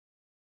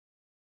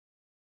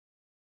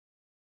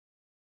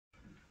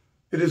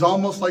It is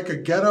almost like a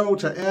ghetto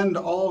to end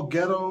all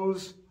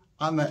ghettos,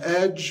 on the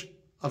edge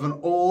of an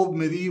old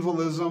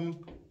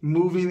medievalism,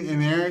 moving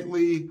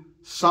inerrantly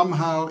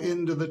somehow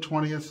into the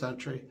 20th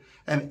century.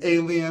 An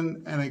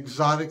alien and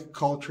exotic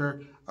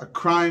culture, a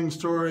crime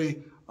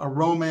story, a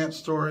romance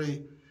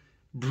story,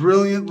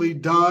 brilliantly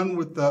done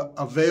with the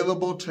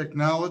available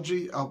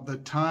technology of the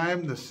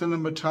time. The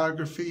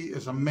cinematography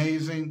is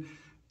amazing.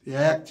 The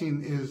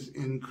acting is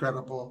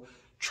incredible.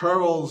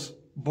 Charles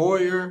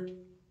Boyer,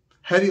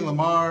 Hedy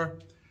Lamarr,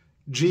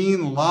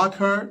 Gene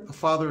Lockhart, the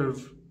father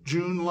of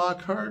June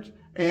Lockhart,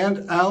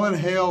 and Alan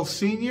Hale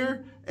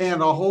Sr.,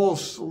 and a whole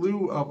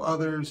slew of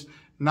others.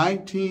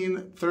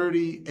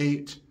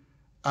 1938,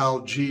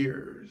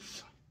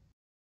 Algiers.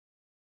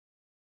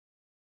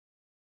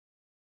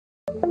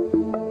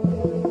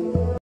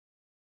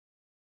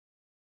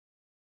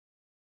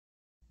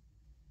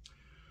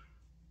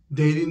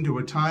 Dating to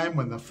a time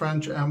when the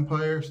French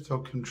Empire still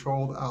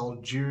controlled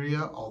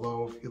Algeria,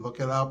 although if you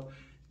look it up,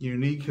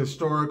 unique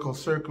historical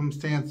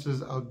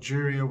circumstances,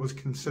 Algeria was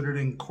considered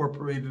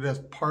incorporated as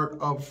part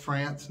of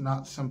France,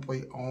 not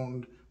simply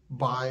owned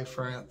by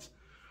France.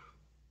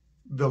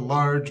 The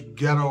large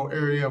ghetto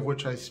area of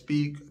which I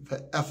speak,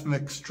 the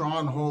ethnic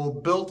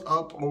stronghold built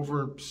up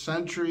over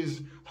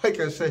centuries, like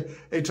I say,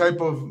 a type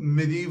of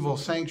medieval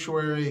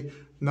sanctuary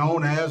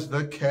known as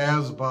the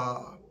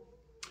Casbah.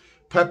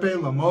 Pepe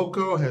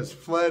Lemoko has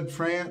fled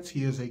France.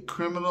 He is a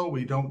criminal.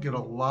 We don't get a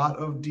lot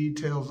of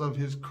details of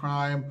his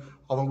crime,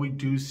 although we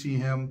do see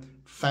him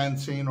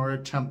fencing or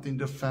attempting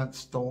to fence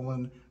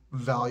stolen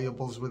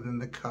valuables within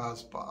the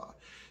Casbah.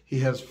 He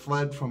has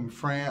fled from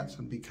France,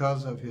 and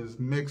because of his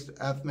mixed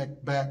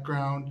ethnic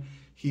background,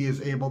 he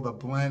is able to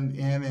blend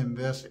in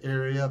this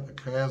area, the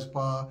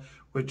Casbah,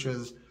 which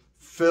is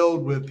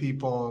filled with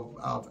people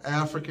of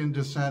African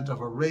descent,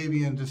 of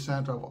Arabian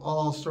descent, of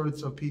all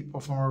sorts of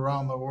people from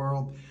around the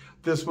world.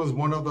 This was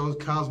one of those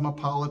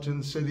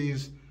cosmopolitan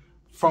cities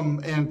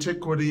from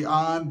antiquity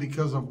on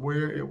because of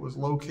where it was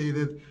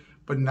located,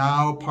 but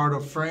now part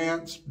of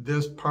France.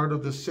 This part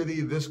of the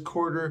city, this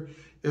quarter,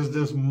 is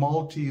this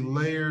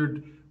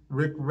multi-layered,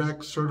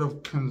 rick-rack sort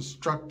of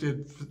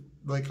constructed,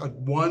 like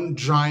one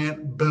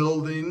giant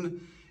building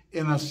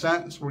in a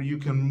sense, where you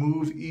can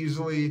move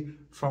easily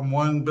from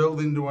one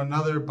building to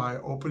another by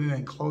opening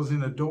and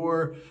closing a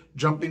door,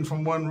 jumping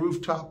from one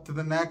rooftop to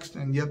the next,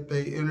 and yet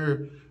they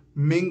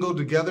intermingle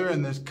together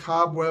in this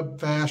cobweb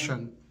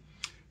fashion.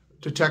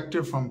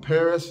 Detective from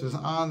Paris is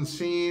on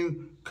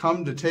scene,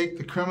 come to take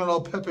the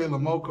criminal Pepe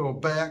Lemoko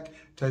back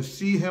to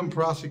see him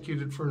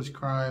prosecuted for his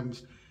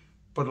crimes.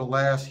 But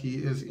alas, he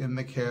is in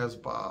the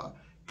Casbah.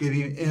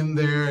 Getting in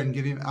there and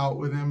getting out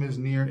with him is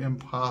near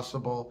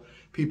impossible.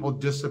 People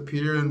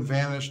disappear and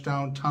vanish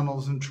down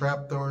tunnels and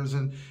trapdoors,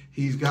 and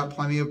he's got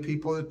plenty of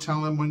people to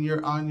tell him when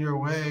you're on your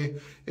way.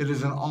 It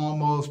is an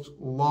almost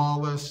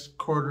lawless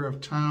quarter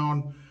of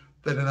town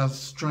that in a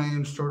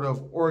strange sort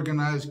of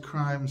organized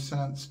crime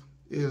sense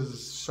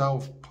is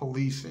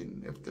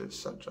self-policing, if there's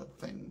such a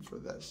thing for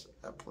this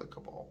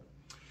applicable.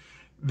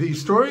 The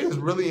story is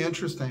really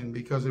interesting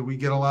because we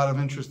get a lot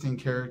of interesting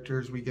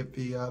characters. We get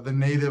the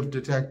native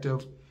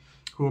detective,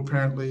 who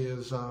apparently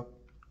is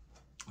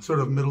sort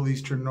of Middle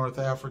Eastern, North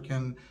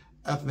African,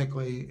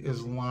 ethnically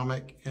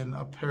Islamic in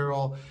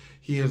apparel.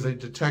 He is a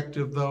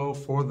detective, though,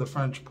 for the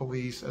French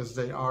police, as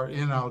they are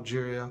in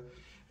Algeria,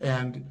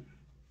 and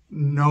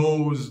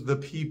knows the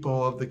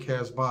people of the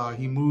Casbah.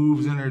 He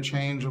moves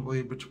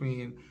interchangeably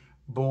between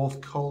both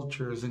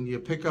cultures, and you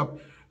pick up,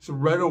 so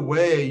right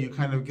away you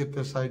kind of get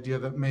this idea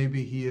that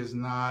maybe he is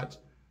not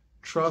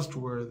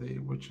trustworthy,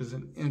 which is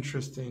an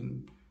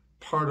interesting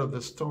part of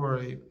the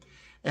story.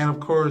 And of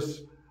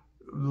course,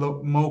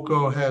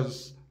 Moko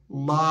has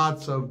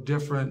lots of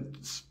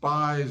different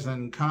spies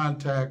and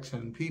contacts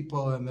and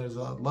people, and there's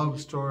a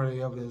love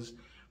story of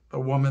the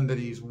woman that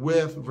he's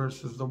with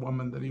versus the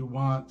woman that he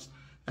wants,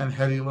 and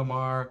Hedy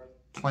Lamarr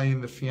playing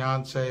the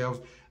fiance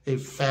of a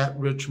fat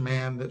rich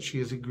man that she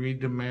has agreed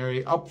to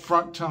marry, up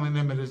front telling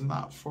him it is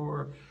not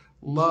for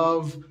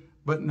love,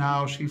 but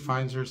now she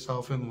finds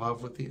herself in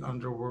love with the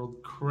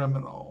underworld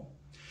criminal.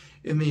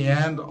 In the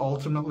end,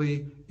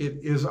 ultimately, it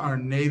is our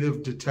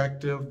native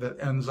detective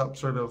that ends up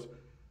sort of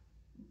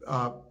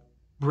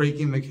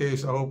breaking the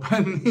case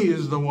open. He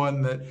is the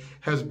one that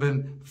has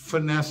been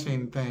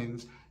finessing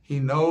things. He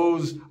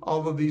knows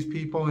all of these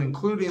people,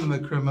 including the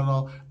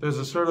criminal. There's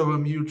a sort of a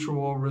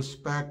mutual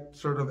respect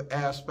sort of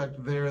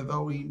aspect there,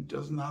 though he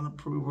does not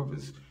approve of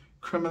his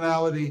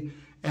criminality.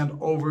 And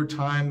over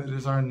time, it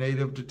is our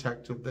native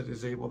detective that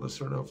is able to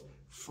sort of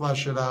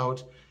flesh it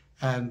out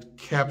and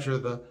capture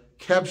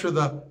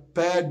the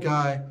bad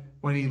guy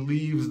when he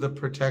leaves the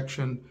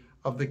protection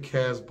of the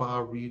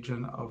Casbah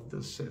region of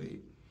the city.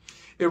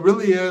 It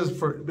really is,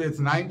 it's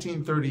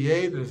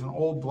 1938. It is an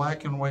old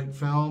black and white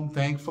film.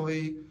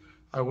 Thankfully,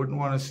 I wouldn't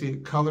want to see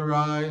it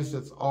colorized.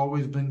 It's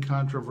always been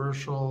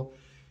controversial.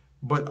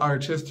 But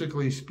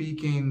artistically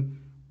speaking,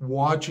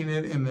 watching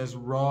it in this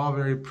raw,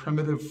 very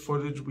primitive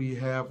footage we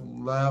have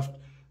left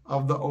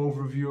of the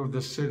overview of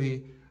the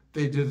city,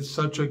 they did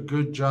such a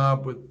good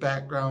job with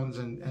backgrounds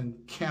and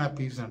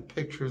canopies and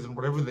pictures and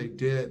whatever they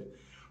did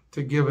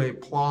to give a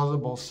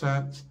plausible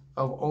sense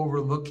of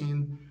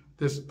overlooking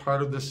this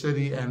part of the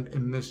city and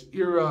in this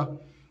era,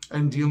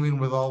 and dealing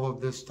with all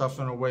of this stuff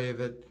in a way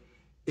that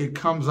it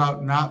comes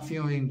out not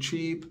feeling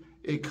cheap.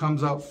 It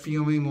comes out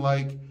feeling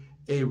like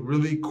a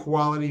really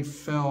quality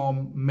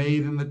film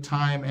made in the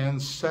time and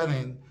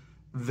setting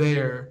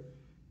there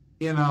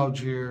in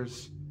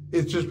Algiers.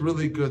 It's just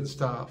really good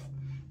stuff.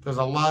 There's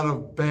a lot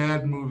of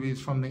bad movies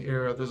from the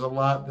era. There's a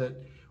lot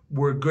that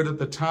were good at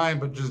the time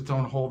but just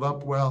don't hold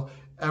up well.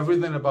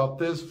 Everything about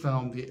this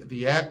film,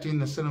 the acting,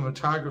 the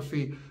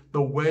cinematography,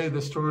 the way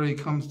the story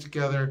comes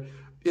together,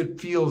 it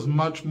feels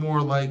much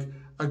more like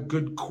a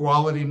good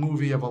quality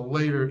movie of a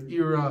later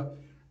era,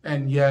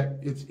 and yet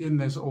it's in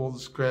this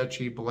old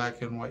scratchy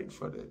black and white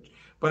footage.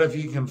 But if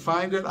you can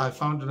find it, I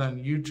found it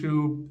on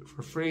YouTube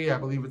for free. I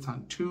believe it's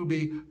on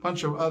Tubi, a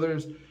bunch of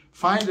others.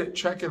 Find it,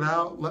 check it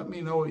out. Let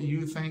me know what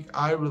you think.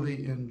 I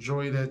really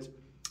enjoyed it.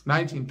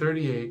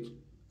 1938,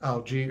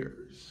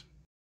 Algiers.